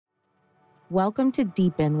Welcome to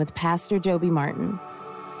Deepen with Pastor Joby Martin.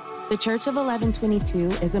 The Church of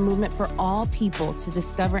 1122 is a movement for all people to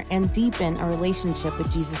discover and deepen a relationship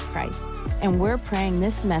with Jesus Christ. And we're praying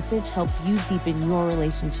this message helps you deepen your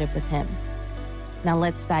relationship with Him. Now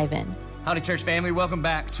let's dive in. Howdy, church family. Welcome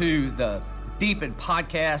back to the Deepen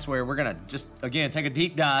podcast, where we're going to just, again, take a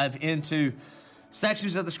deep dive into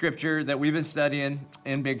sections of the scripture that we've been studying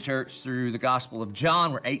in Big Church through the Gospel of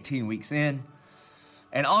John. We're 18 weeks in.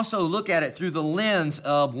 And also look at it through the lens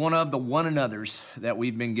of one of the one another's that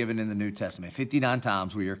we've been given in the New Testament. 59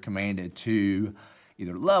 times we are commanded to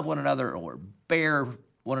either love one another or bear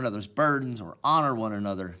one another's burdens or honor one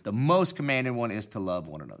another. The most commanded one is to love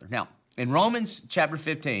one another. Now, in Romans chapter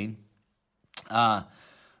 15,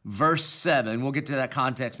 verse 7, we'll get to that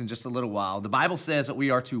context in just a little while. The Bible says that we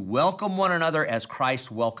are to welcome one another as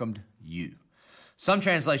Christ welcomed you. Some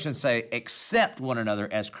translations say accept one another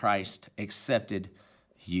as Christ accepted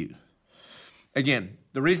you. Again,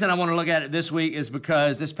 the reason I want to look at it this week is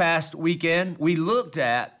because this past weekend we looked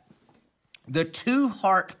at the two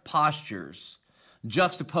heart postures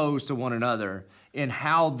juxtaposed to one another in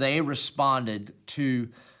how they responded to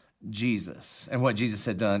Jesus and what Jesus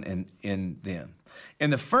had done in them.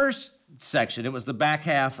 In the first section, it was the back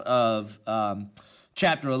half of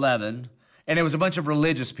chapter 11, and it was a bunch of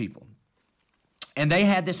religious people. And they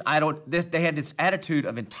had this attitude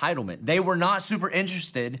of entitlement. They were not super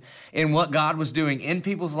interested in what God was doing in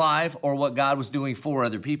people's life or what God was doing for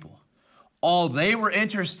other people. All they were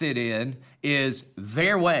interested in is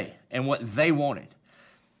their way and what they wanted.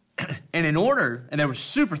 And they were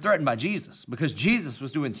super threatened by Jesus because Jesus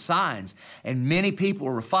was doing signs and many people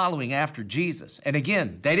were following after Jesus. And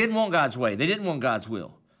again, they didn't want God's way. They didn't want God's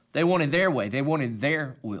will. They wanted their way. They wanted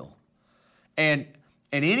their will. And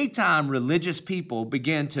any time religious people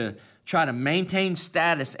begin to try to maintain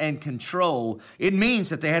status and control, it means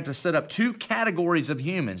that they have to set up two categories of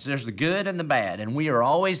humans. There's the good and the bad, and we are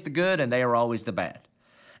always the good and they are always the bad.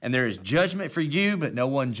 And there is judgment for you, but no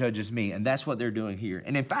one judges me. And that's what they're doing here.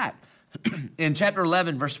 And in fact, in chapter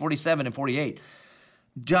 11, verse 47 and 48,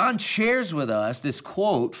 John shares with us this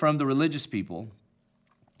quote from the religious people,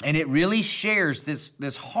 and it really shares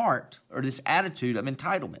this heart or this attitude of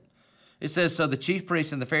entitlement. It says, so the chief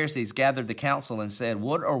priests and the Pharisees gathered the council and said,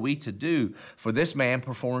 what are we to do? For this man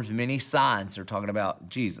performs many signs. They're talking about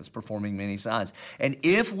Jesus performing many signs. And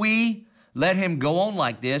if we let him go on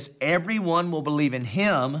like this, everyone will believe in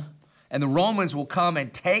him, and the Romans will come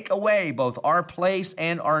and take away both our place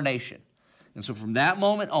and our nation. And so from that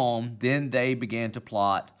moment on, then they began to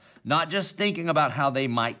plot, not just thinking about how they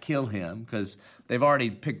might kill him, because they've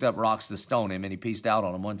already picked up rocks to stone him, and he pieced out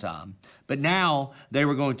on them one time. But now they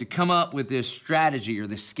were going to come up with this strategy or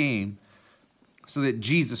this scheme so that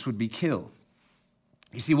Jesus would be killed.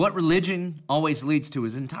 You see, what religion always leads to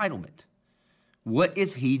is entitlement. What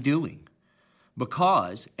is he doing?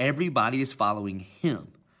 Because everybody is following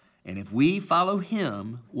him. And if we follow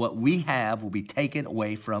him, what we have will be taken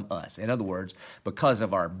away from us. In other words, because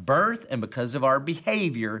of our birth and because of our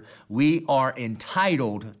behavior, we are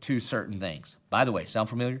entitled to certain things. By the way, sound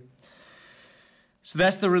familiar? So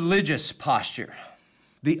that's the religious posture.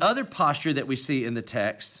 The other posture that we see in the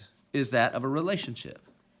text is that of a relationship.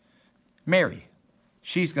 Mary,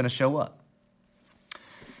 she's going to show up.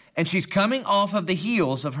 And she's coming off of the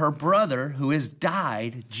heels of her brother who has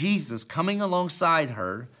died, Jesus coming alongside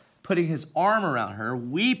her, putting his arm around her,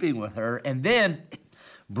 weeping with her, and then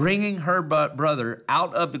bringing her brother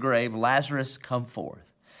out of the grave, Lazarus, come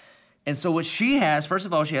forth. And so what she has, first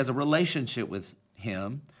of all, she has a relationship with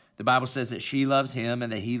him. The Bible says that she loves him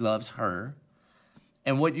and that he loves her.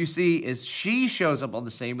 And what you see is she shows up on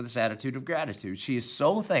the scene with this attitude of gratitude. She is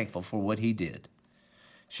so thankful for what he did.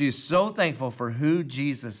 She is so thankful for who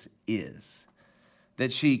Jesus is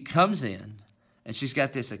that she comes in and she's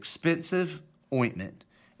got this expensive ointment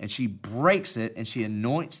and she breaks it and she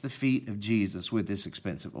anoints the feet of Jesus with this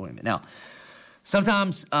expensive ointment. Now,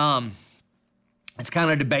 sometimes it's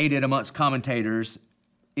kind of debated amongst commentators,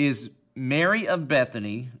 is Mary of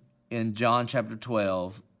Bethany in John chapter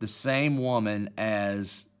 12 the same woman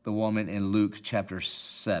as the woman in Luke chapter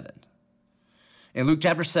 7? In Luke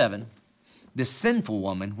chapter 7, this sinful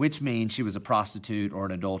woman, which means she was a prostitute or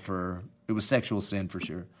an adulterer, it was sexual sin for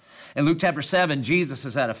sure. In Luke chapter 7, Jesus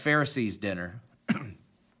is at a Pharisees dinner,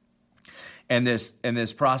 and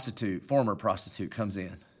this prostitute, former prostitute, comes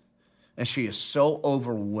in. And she is so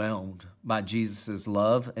overwhelmed by Jesus'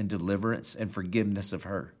 love and deliverance and forgiveness of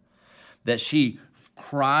her that she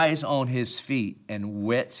cries on his feet and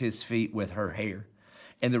wets his feet with her hair.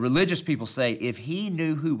 And the religious people say if he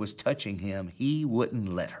knew who was touching him, he wouldn't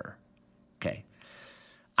let her. Okay.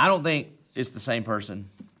 I don't think it's the same person.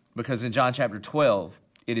 because in John chapter 12,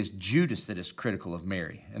 it is Judas that is critical of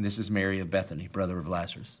Mary. And this is Mary of Bethany, brother of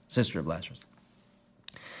Lazarus, sister of Lazarus.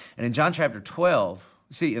 And in John chapter 12,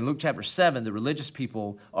 see, in Luke chapter 7, the religious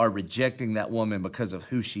people are rejecting that woman because of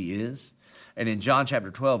who she is. And in John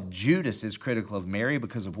chapter 12, Judas is critical of Mary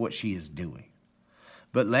because of what she is doing.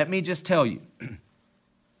 But let me just tell you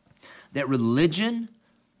that religion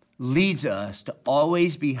leads us to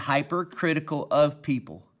always be hypercritical of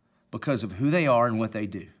people because of who they are and what they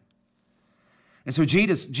do. And so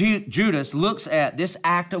Judas looks at this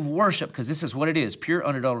act of worship, because this is what it is, pure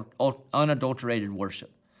unadulterated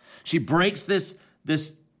worship. She breaks this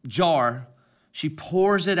jar, she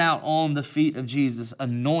pours it out on the feet of Jesus,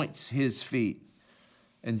 anoints his feet.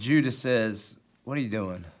 And Judas says, what are you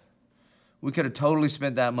doing? We could have totally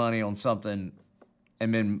spent that money on something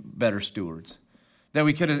and been better stewards. That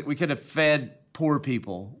we could have fed poor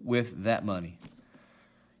people with that money.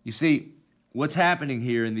 You see, what's happening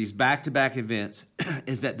here in these back-to-back events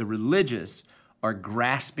is that the religious are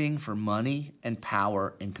grasping for money and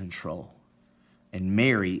power and control. And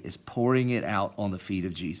Mary is pouring it out on the feet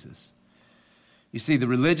of Jesus. You see, the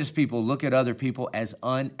religious people look at other people as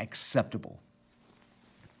unacceptable.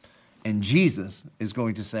 And Jesus is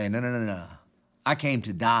going to say, no. I came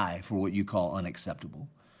to die for what you call unacceptable.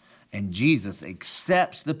 And Jesus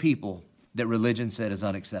accepts the people that religion said is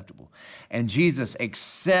unacceptable. And Jesus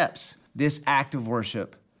accepts this act of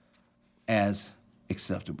worship as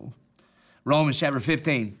acceptable. Romans chapter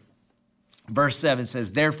 15, verse 7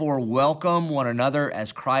 says, therefore welcome one another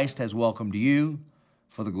as Christ has welcomed you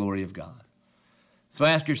for the glory of God. So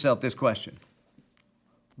ask yourself this question.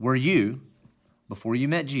 Were you, before you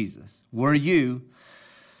met Jesus, were you,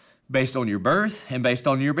 based on your birth and based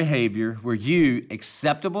on your behavior, were you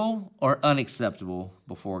acceptable or unacceptable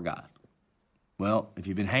before God? Well, if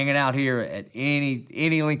you've been hanging out here at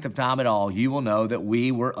any length of time at all, you will know that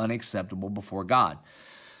we were unacceptable before God.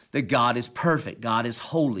 That God is perfect, God is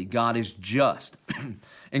holy, God is just.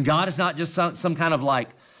 And God is not just some kind of like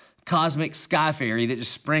cosmic sky fairy that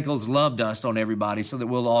just sprinkles love dust on everybody so that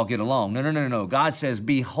we'll all get along. No. God says,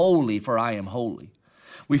 be holy, for I am holy.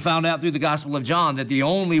 We found out through the Gospel of John that the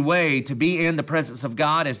only way to be in the presence of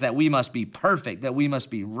God is that we must be perfect, that we must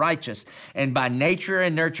be righteous. And by nature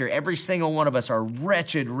and nurture, every single one of us are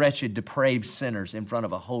wretched, depraved sinners in front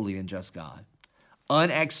of a holy and just God.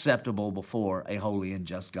 Unacceptable before a holy and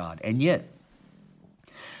just God. And yet,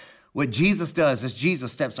 what Jesus does is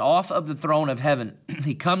Jesus steps off of the throne of heaven.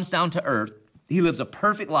 He comes down to earth. He lives a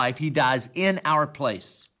perfect life. He dies in our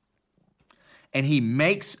place. And he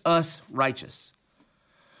makes us righteous.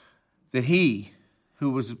 That he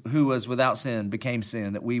who was without sin became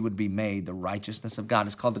sin, that we would be made the righteousness of God.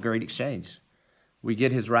 It's called the great exchange. We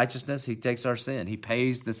get his righteousness, he takes our sin. He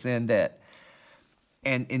pays the sin debt.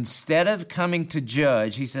 And instead of coming to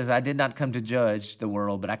judge, he says, I did not come to judge the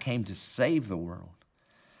world, but I came to save the world.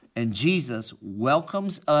 And Jesus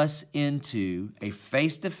welcomes us into a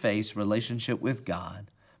face-to-face relationship with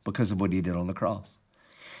God because of what he did on the cross.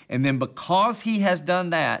 And then because he has done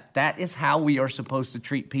that, that is how we are supposed to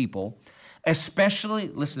treat people, especially,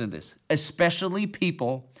 listen to this, especially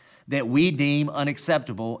people that we deem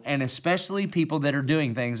unacceptable, and especially people that are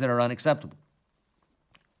doing things that are unacceptable.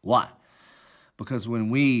 Why? Because when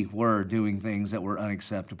we were doing things that were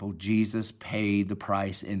unacceptable, Jesus paid the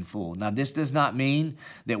price in full. Now, this does not mean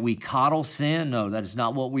that we coddle sin. No, that is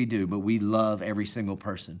not what we do, but we love every single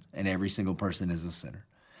person, and every single person is a sinner.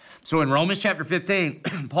 So in Romans chapter 15,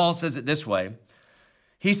 Paul says it this way.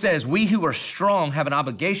 He says, we who are strong have an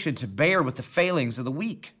obligation to bear with the failings of the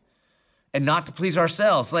weak and not to please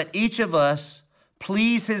ourselves. Let each of us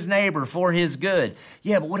please his neighbor for his good.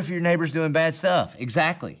 Yeah, but what if your neighbor's doing bad stuff?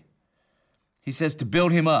 Exactly. He says to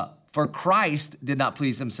build him up. For Christ did not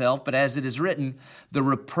please himself, but as it is written, the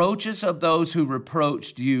reproaches of those who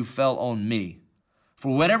reproached you fell on me.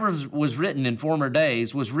 For whatever was written in former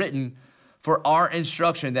days was written for our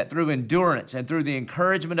instruction, that through endurance and through the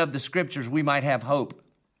encouragement of the scriptures we might have hope.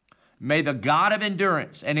 May the God of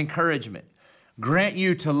endurance and encouragement grant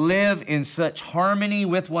you to live in such harmony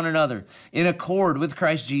with one another, in accord with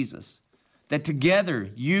Christ Jesus, that together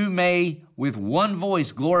you may with one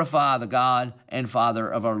voice glorify the God and Father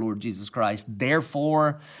of our Lord Jesus Christ.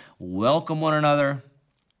 Therefore, welcome one another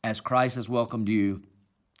as Christ has welcomed you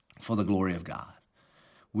for the glory of God.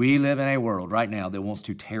 We live in a world right now that wants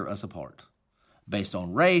to tear us apart. Based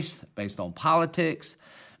on race, based on politics,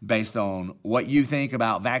 based on what you think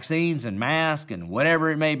about vaccines and masks and whatever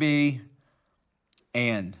it may be.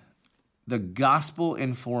 And the gospel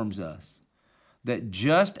informs us that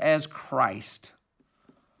just as Christ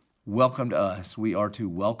welcomed us, we are to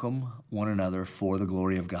welcome one another for the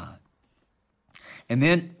glory of God.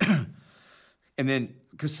 And then,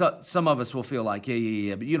 because some of us will feel like,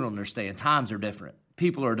 yeah, but you don't understand. Times are different.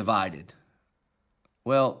 People are divided.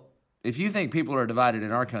 Well, if you think people are divided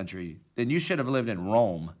in our country, then you should have lived in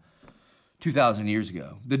Rome 2,000 years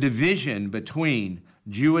ago. The division between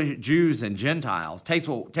Jews and Gentiles, take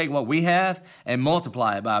what we have and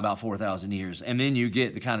multiply it by about 4,000 years, and then you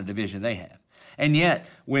get the kind of division they have. And yet,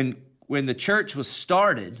 when the church was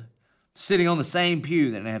started, sitting on the same pew,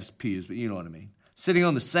 they didn't have pews, but you know what I mean. Sitting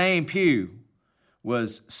on the same pew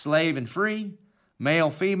was slave and free, male,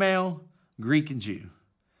 female, Greek and Jew.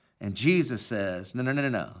 And Jesus says,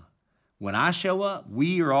 no. When I show up,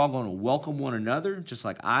 we are all going to welcome one another, just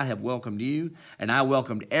like I have welcomed you, and I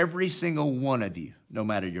welcomed every single one of you, no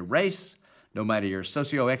matter your race, no matter your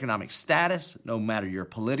socioeconomic status, no matter your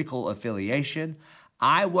political affiliation.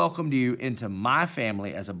 I welcomed you into my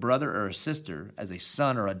family as a brother or a sister, as a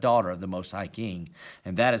son or a daughter of the Most High King,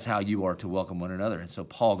 and that is how you are to welcome one another. And so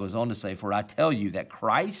Paul goes on to say, for I tell you that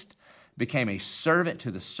Christ became a servant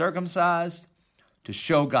to the circumcised, to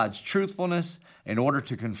show God's truthfulness, in order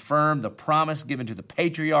to confirm the promise given to the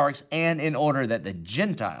patriarchs, and in order that the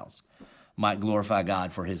Gentiles might glorify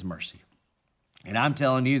God for his mercy. And I'm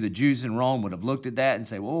telling you, the Jews in Rome would have looked at that and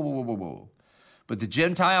say, whoa. But the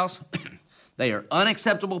Gentiles, they are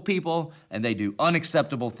unacceptable people, and they do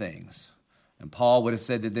unacceptable things. And Paul would have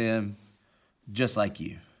said to them, just like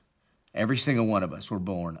you, every single one of us were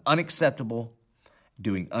born unacceptable,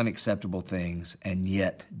 doing unacceptable things, and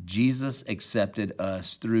yet Jesus accepted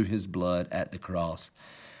us through his blood at the cross.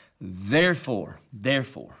 Therefore,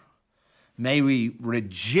 may we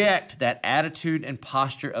reject that attitude and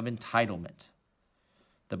posture of entitlement,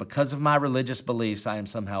 that because of my religious beliefs, I am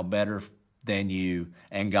somehow better than you,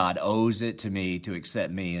 and God owes it to me to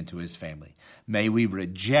accept me into his family. May we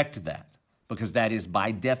reject that, because that is by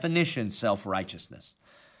definition self-righteousness,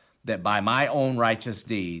 that by my own righteous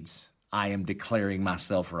deeds, I am declaring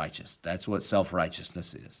myself righteous. That's what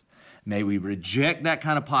self-righteousness is. May we reject that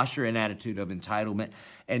kind of posture and attitude of entitlement,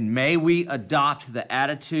 and may we adopt the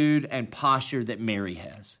attitude and posture that Mary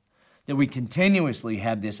has, that we continuously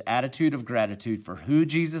have this attitude of gratitude for who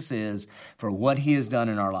Jesus is, for what he has done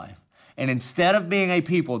in our life. And instead of being a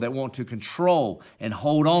people that want to control and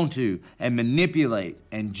hold on to and manipulate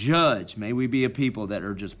and judge, may we be a people that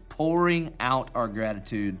are just pouring out our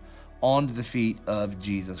gratitude onto the feet of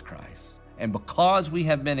Jesus Christ. And because we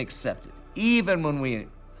have been accepted, even when we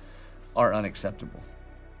are unacceptable,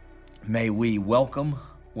 may we welcome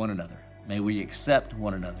one another. May we accept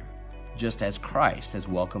one another, just as Christ has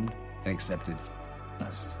welcomed and accepted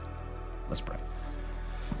us. Let's pray.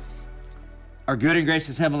 Our good and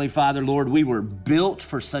gracious Heavenly Father, Lord, we were built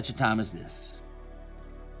for such a time as this.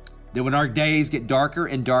 That when our days get darker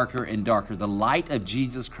and darker and darker, the light of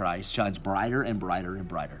Jesus Christ shines brighter and brighter and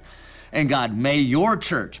brighter. And God, may your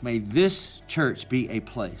church, may this church be a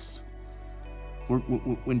place where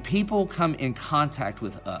when people come in contact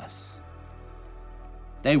with us,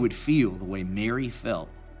 they would feel the way Mary felt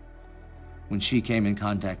when she came in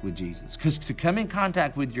contact with Jesus. Because to come in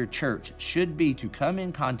contact with your church should be to come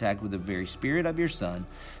in contact with the very spirit of your Son,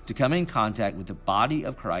 to come in contact with the body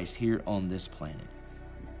of Christ here on this planet.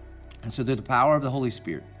 And so through the power of the Holy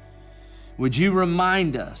Spirit, would you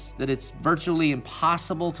remind us that it's virtually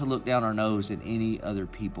impossible to look down our nose at any other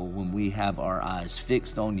people when we have our eyes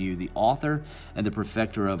fixed on you, the author and the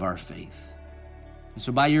perfecter of our faith. And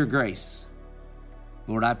so by your grace,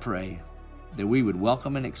 Lord, I pray that we would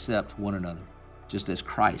welcome and accept one another, just as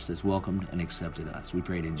Christ has welcomed and accepted us. We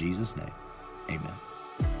pray it in Jesus' name. Amen.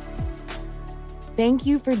 Thank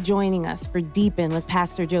you for joining us for Deepen with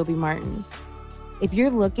Pastor Joby Martin. If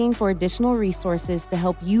you're looking for additional resources to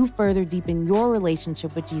help you further deepen your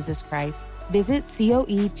relationship with Jesus Christ, visit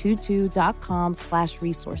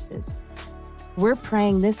coe22.com/resources. We're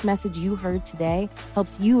praying this message you heard today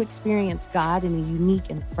helps you experience God in a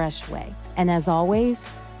unique and fresh way. And as always,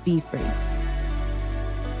 be free.